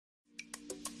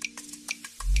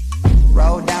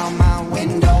Roll down my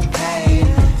window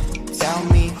pane. Tell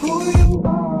me who you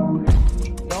are.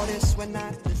 Notice we're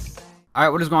not the same.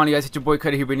 Alright, what is going on, you guys? It's your boy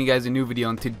Cudi here, bringing you guys a new video.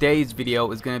 And today's video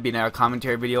is going to be another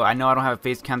commentary video. I know I don't have a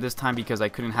face cam this time because I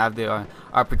couldn't have the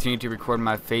opportunity to record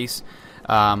my face.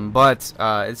 But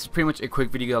it's pretty much a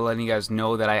quick video letting you guys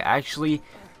know that I actually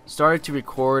started to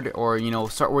record, or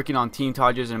start working on team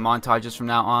tages and montages from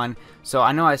now on. So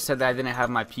I know I said that I didn't have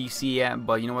my PC yet,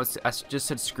 but you know what, I just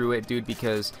said screw it, dude,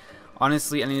 because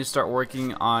honestly I need to start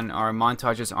working on our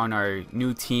montages on our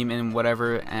new team and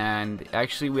whatever. And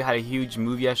actually we had a huge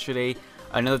move yesterday.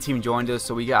 Another team joined us,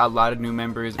 so we got a lot of new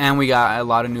members and we got a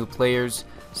lot of new players,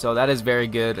 so that is very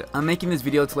good. I'm making this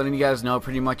video to letting you guys know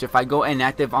pretty much if I go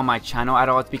inactive on my channel at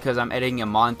all, it's because I'm editing a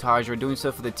montage or doing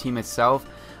stuff for the team itself.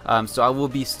 So I will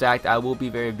be stacked, I will be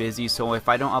very busy, so if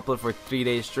I don't upload for 3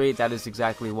 days straight, that is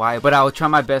exactly why. But I will try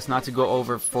my best not to go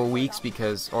over 4 weeks,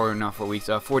 because, or not 4 weeks,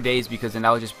 4 days, because then that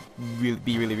would just be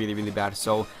really bad.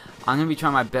 So I'm gonna be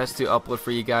trying my best to upload for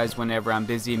you guys whenever I'm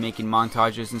busy making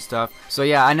montages and stuff. So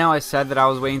yeah, I know I said that I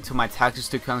was waiting till my taxes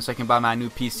to come so I can buy my new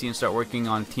PC and start working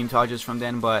on team tages from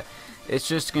then, but it's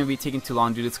just gonna be taking too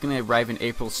long, dude. It's gonna arrive in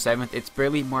April 7th. It's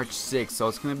barely March 6th, so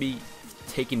it's gonna be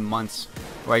taking months,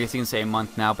 or I guess you can say a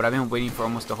month now, but I've been waiting for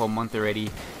almost a whole month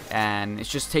already, and it's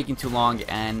just taking too long,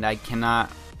 and I cannot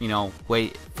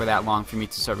wait for that long for me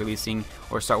to start releasing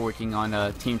or start working on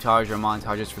team tages or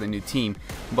montages for the new team.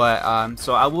 But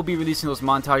so I will be releasing those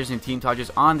montages and team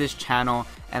tages on this channel,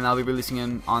 and I'll be releasing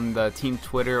them on the team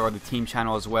Twitter or the team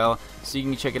channel as well, so you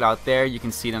can check it out there. You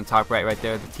can see it on top right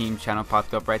there, the team channel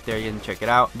popped up right there, you can check it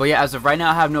out. But yeah, as of right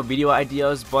now I have no video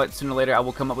ideas, but sooner or later I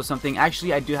will come up with something.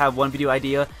 Actually, I do have one video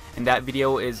idea, and that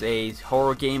video is a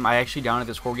horror game. I actually downloaded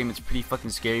this horror game. It's pretty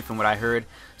fucking scary from what I heard,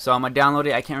 so I'm gonna download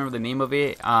it. I can't remember the name of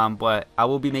it, but I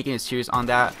will be making a series on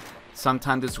that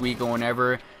sometime this week or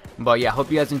whenever. But yeah,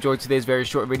 hope you guys enjoyed today's very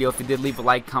short video. If you did, leave a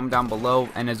like, comment down below,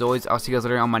 and as always, I'll see you guys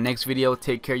later on my next video.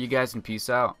 Take care, you guys, and peace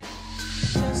out.